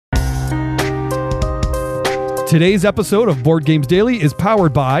Today's episode of Board Games Daily is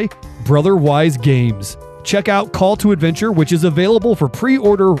powered by Brotherwise Games. Check out Call to Adventure, which is available for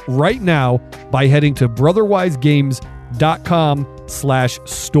pre-order right now by heading to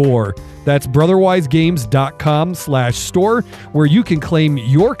brotherwisegames.com/store. That's brotherwisegames.com/store, where you can claim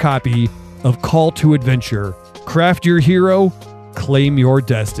your copy of Call to Adventure. Craft your hero, claim your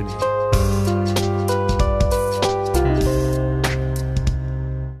destiny.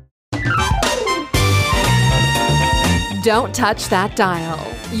 Don't touch that dial.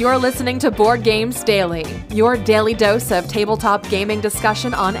 You're listening to Board Games Daily, your daily dose of tabletop gaming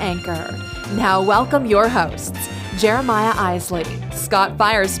discussion on Anchor. Now welcome your hosts, Jeremiah Isley, Scott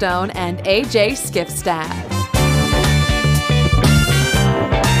Firestone, and AJ Skifstad.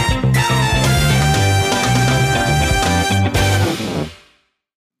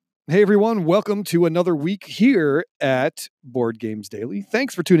 Hey everyone, welcome to another week here at Board Games Daily.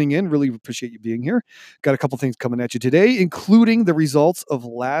 Thanks for tuning in. Really appreciate you being here. Got a couple things coming at you today, including the results of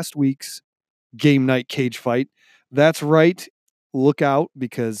last week's game night cage fight. That's right. Look out,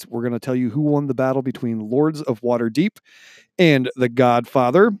 because we're going to tell you who won the battle between Lords of Waterdeep and The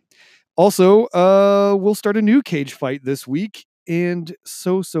Godfather. Also, we'll start a new cage fight this week and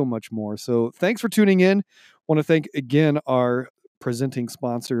so much more. So thanks for tuning in. Want to thank again our presenting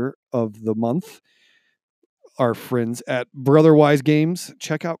sponsor of the month, our friends at Brotherwise Games.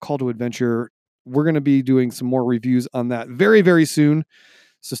 Check out Call to Adventure. We're going to be doing some more reviews on that very, very soon.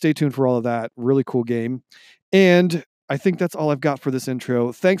 So stay tuned for all of that. Really cool game. And I think that's all I've got for this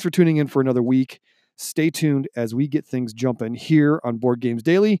intro. Thanks for tuning in for another week. Stay tuned as we get things jumping here on Board Games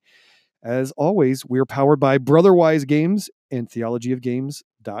Daily. As always, we're powered by Brotherwise Games and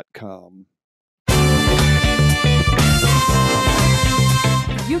theologyofgames.com.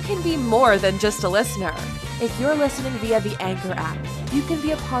 You can be more than just a listener. If you're listening via the Anchor app, you can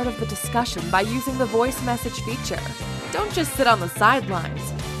be a part of the discussion by using the voice message feature. Don't just sit on the sidelines.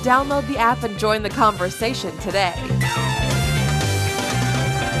 Download the app and join the conversation today.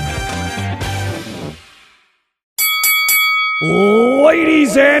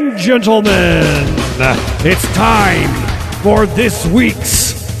 Ladies and gentlemen, it's time for this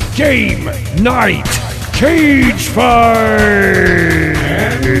week's Game Night Cage Fight!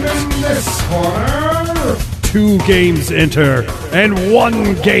 And in this corner, 2 games enter and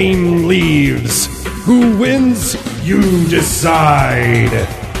 1 game leaves. Who wins? You decide.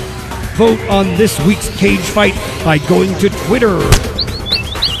 Vote on this week's cage fight by going to Twitter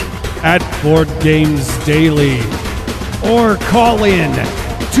at Board Games Daily, or call in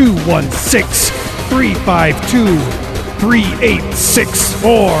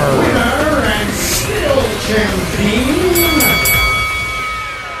 216-352-3864. Winner and still champion.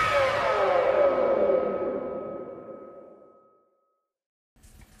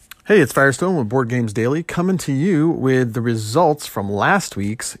 Hey, it's Firestone with Board Games Daily, coming to you with the results from last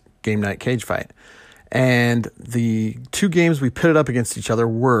week's Game Night Cage Fight. And the 2 games we pitted up against each other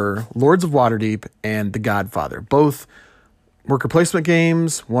were Lords of Waterdeep and The Godfather. Both worker placement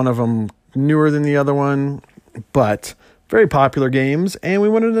games, one of them newer than the other one, but very popular games, and we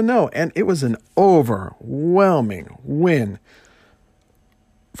wanted to know. And it was an overwhelming win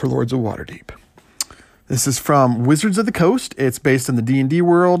for Lords of Waterdeep. This is from Wizards of the Coast. It's based in the D&D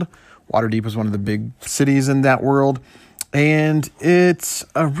world. Waterdeep is one of the big cities in that world, and it's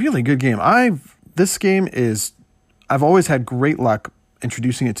a really good game. I've always had great luck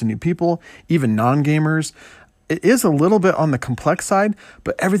introducing it to new people, even non-gamers. It is a little bit on the complex side,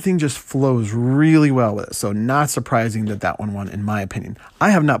 but everything just flows really well with it. So not surprising that one won, in my opinion. I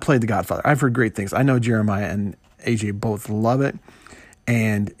have not played The Godfather. I've heard great things. I know Jeremiah and AJ both love it,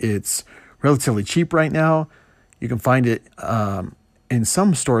 and it's relatively cheap right now. You can find it in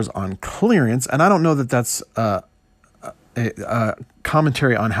some stores on clearance, and I don't know that that's a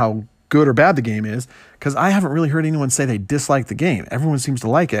commentary on how good or bad the game is, because I haven't really heard anyone say they dislike the game. Everyone seems to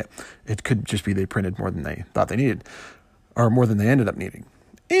like it. It could just be they printed more than they thought they needed, or more than they ended up needing.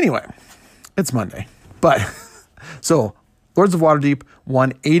 Anyway, it's Monday. But, so, Lords of Waterdeep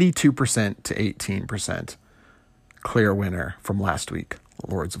won 82% to 18%. Clear winner from last week,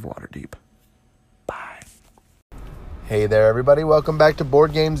 Lords of Waterdeep. Bye. Hey there, everybody. Welcome back to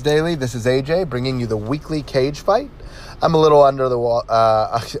Board Games Daily. This is AJ, bringing you the weekly cage fight. I'm a little under the weather.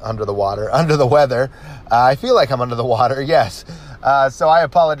 I feel like I'm under the water, yes. So I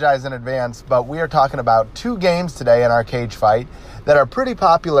apologize in advance, but we are talking about 2 games today in our cage fight that are pretty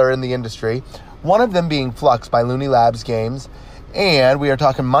popular in the industry. One of them being Flux by Looney Labs Games, and we are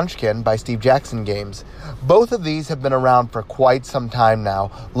talking Munchkin by Steve Jackson Games. Both of these have been around for quite some time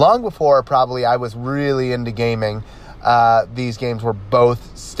now, long before probably I was really into gaming. these games were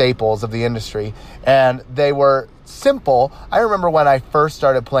both staples of the industry, and they were simple. I remember when I first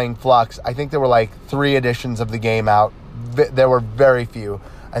started playing Fluxx, I think there were like 3 editions of the game out. There were very few.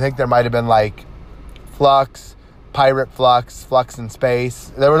 I think there might have been like Fluxx, Pirate Fluxx, Fluxx in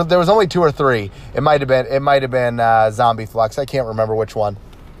Space. There was only 2 or 3. It might have been Zombie Fluxx. I can't remember which one.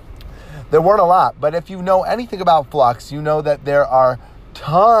 There weren't a lot, but if you know anything about Fluxx, you know that there are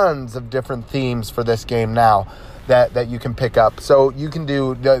tons of different themes for this game now that you can pick up. So you can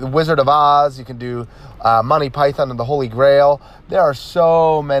do the Wizard of Oz, you can do Monty Python and the Holy Grail. There are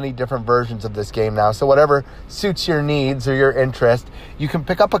so many different versions of this game now. So whatever suits your needs or your interest, you can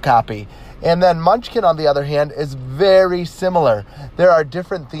pick up a copy. And then Munchkin, on the other hand, is very similar. There are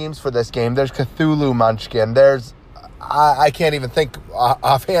different themes for this game. There's Cthulhu Munchkin. There's, I can't even think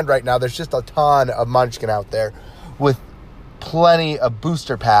offhand right now. There's just a ton of Munchkin out there with plenty of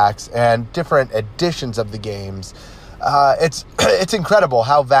booster packs and different editions of the games. It's incredible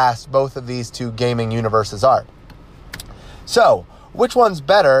how vast both of these two gaming universes are. So, which one's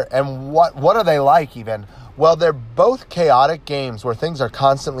better, and what are they like even? Well, they're both chaotic games where things are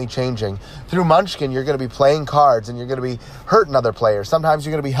constantly changing. Through Munchkin, you're going to be playing cards and you're going to be hurting other players. Sometimes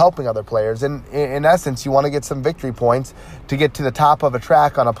you're going to be helping other players. And in essence, you want to get some victory points to get to the top of a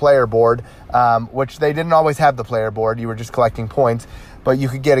track on a player board, which they didn't always have the player board. You were just collecting points, but you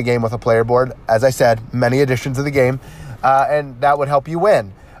could get a game with a player board. As I said, many editions of the game, and that would help you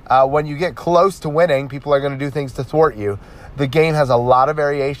win. When you get close to winning, people are going to do things to thwart you. The game has a lot of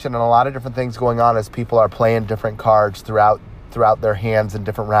variation and a lot of different things going on as people are playing different cards throughout their hands in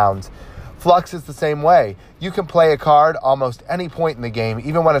different rounds. Fluxx is the same way. You can play a card almost any point in the game.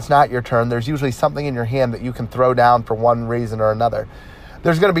 Even when it's not your turn, there's usually something in your hand that you can throw down for one reason or another.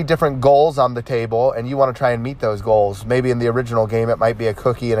 There's going to be different goals on the table, and you want to try and meet those goals. Maybe in the original game, it might be a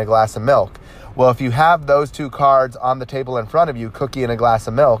cookie and a glass of milk. Well, if you have those 2 cards on the table in front of you, cookie and a glass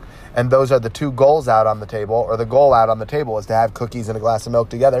of milk, and those are the 2 goals out on the table, or the goal out on the table is to have cookies and a glass of milk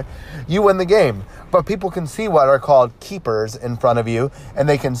together, you win the game. But people can see what are called keepers in front of you, and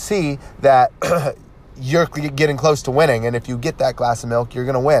they can see that you're getting close to winning, and if you get that glass of milk, you're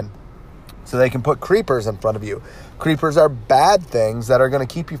going to win. So they can put creepers in front of you. Creepers are bad things that are going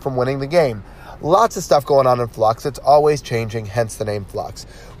to keep you from winning the game. Lots of stuff going on in Fluxx. It's always changing, hence the name Fluxx.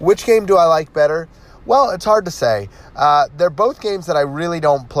 Which game do I like better? Well, it's hard to say. They're both games that I really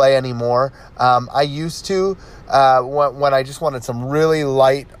don't play anymore. I used to when I just wanted some really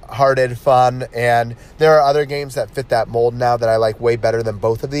light-hearted fun, and there are other games that fit that mold now that I like way better than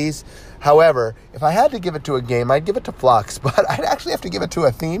both of these. However, if I had to give it to a game, I'd give it to Fluxx, but I'd actually have to give it to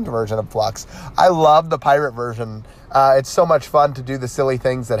a themed version of Fluxx. I love the pirate version. It's so much fun to do the silly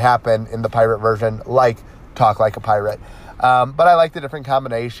things that happen in the pirate version, like talk like a pirate. But I like the different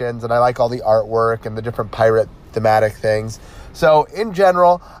combinations, and I like all the artwork and the different pirate thematic things. So in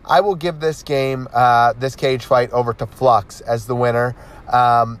general, I will give this game, this cage fight, over to Fluxx as the winner.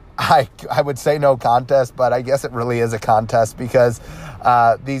 I would say no contest, but I guess it really is a contest because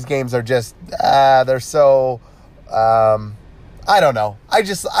these games are just, they're so, I don't know.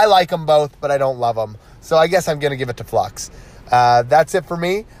 I like them both, but I don't love them. So I guess I'm going to give it to Fluxx. That's it for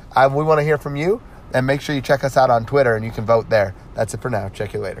me. We want to hear from you, and make sure you check us out on Twitter and you can vote there. That's it for now.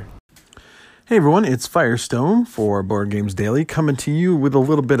 Check you later. Hey everyone, it's Firestone for Board Games Daily, coming to you with a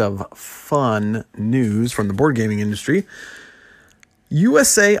little bit of fun news from the board gaming industry.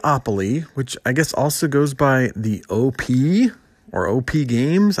 USAopoly, which I guess also goes by the OP or OP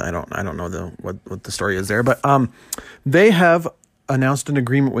Games. I don't know what the story is there, but they have announced an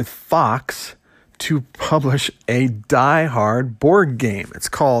agreement with Fox to publish a Die Hard board game. It's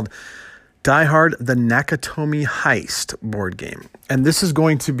called Die Hard: The Nakatomi Heist board game. And this is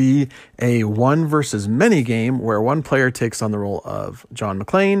going to be a one versus many game where one player takes on the role of John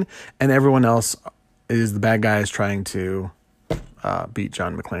McClane and everyone else is the bad guys trying to beat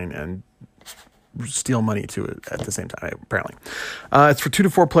John McClane and steal money to it at the same time, apparently. It's for 2 to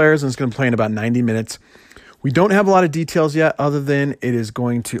 4 players, and it's going to play in about 90 minutes. We don't have a lot of details yet, other than it is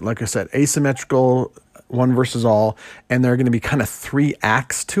going to, like I said, asymmetrical, one versus all, and there are going to be kind of 3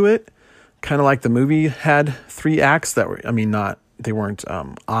 acts to it, kind of like the movie had 3 acts that were, they weren't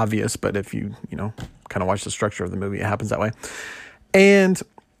obvious, but if you kind of watch the structure of the movie, it happens that way. And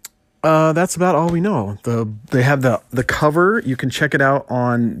that's about all we know. They have the cover. You can check it out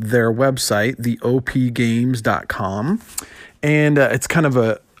on their website, theopgames.com. And it's kind of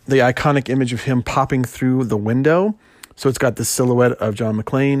the iconic image of him popping through the window. So it's got the silhouette of John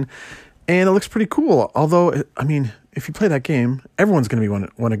McClane. And it looks pretty cool. Although, if you play that game, everyone is going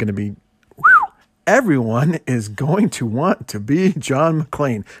to want to be John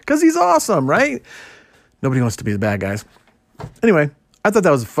McClane. Because he's awesome, right? Nobody wants to be the bad guys. Anyway, I thought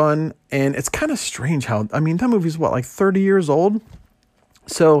that was fun, and it's kind of strange how, that movie's like 30 years old?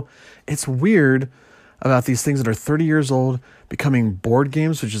 So it's weird about these things that are 30 years old becoming board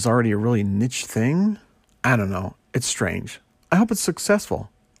games, which is already a really niche thing. I don't know. It's strange. I hope it's successful.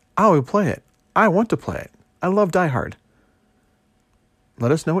 I will play it. I want to play it. I love Die Hard.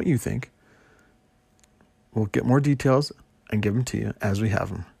 Let us know what you think. We'll get more details and give them to you as we have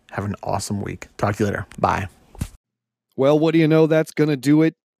them. Have an awesome week. Talk to you later. Bye. Well, what do you know? That's going to do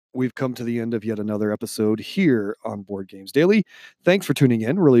it. We've come to the end of yet another episode here on Board Games Daily. Thanks for tuning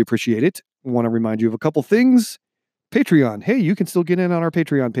in. Really appreciate it. Want to remind you of a couple things. Patreon. Hey, you can still get in on our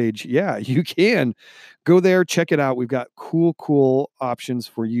Patreon page. Yeah, you can. Go there, check it out. We've got cool options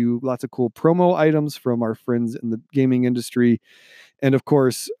for you. Lots of cool promo items from our friends in the gaming industry. And of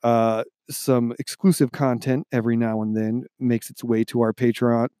course, some exclusive content every now and then makes its way to our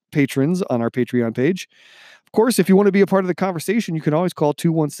patrons on our Patreon page. Of course, if you want to be a part of the conversation, you can always call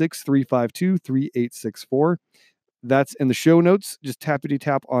 216-352-3864. That's in the show notes. Just tap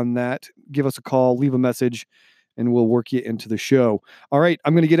on that. Give us a call, leave a message, and we'll work you into the show. All right,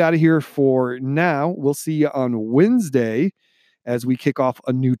 I'm going to get out of here for now. We'll see you on Wednesday as we kick off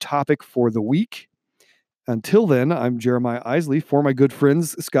a new topic for the week. Until then, I'm Jeremiah Isley for my good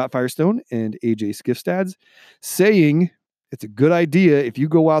friends Scott Firestone and AJ Skifstads, saying it's a good idea if you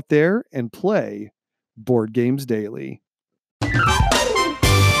go out there and play Board Games Daily.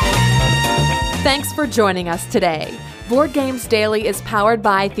 Thanks for joining us today. Board Games Daily is powered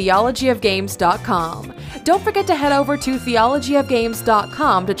by theologyofgames.com. Don't forget to head over to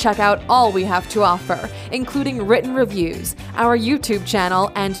theologyofgames.com to check out all we have to offer, including written reviews, our YouTube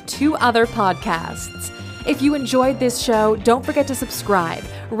channel, and 2 other podcasts. If you enjoyed this show, don't forget to subscribe,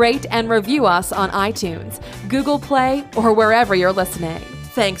 rate, and review us on iTunes, Google Play, or wherever you're listening.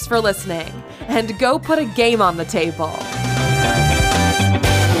 Thanks for listening, and go put a game on the table.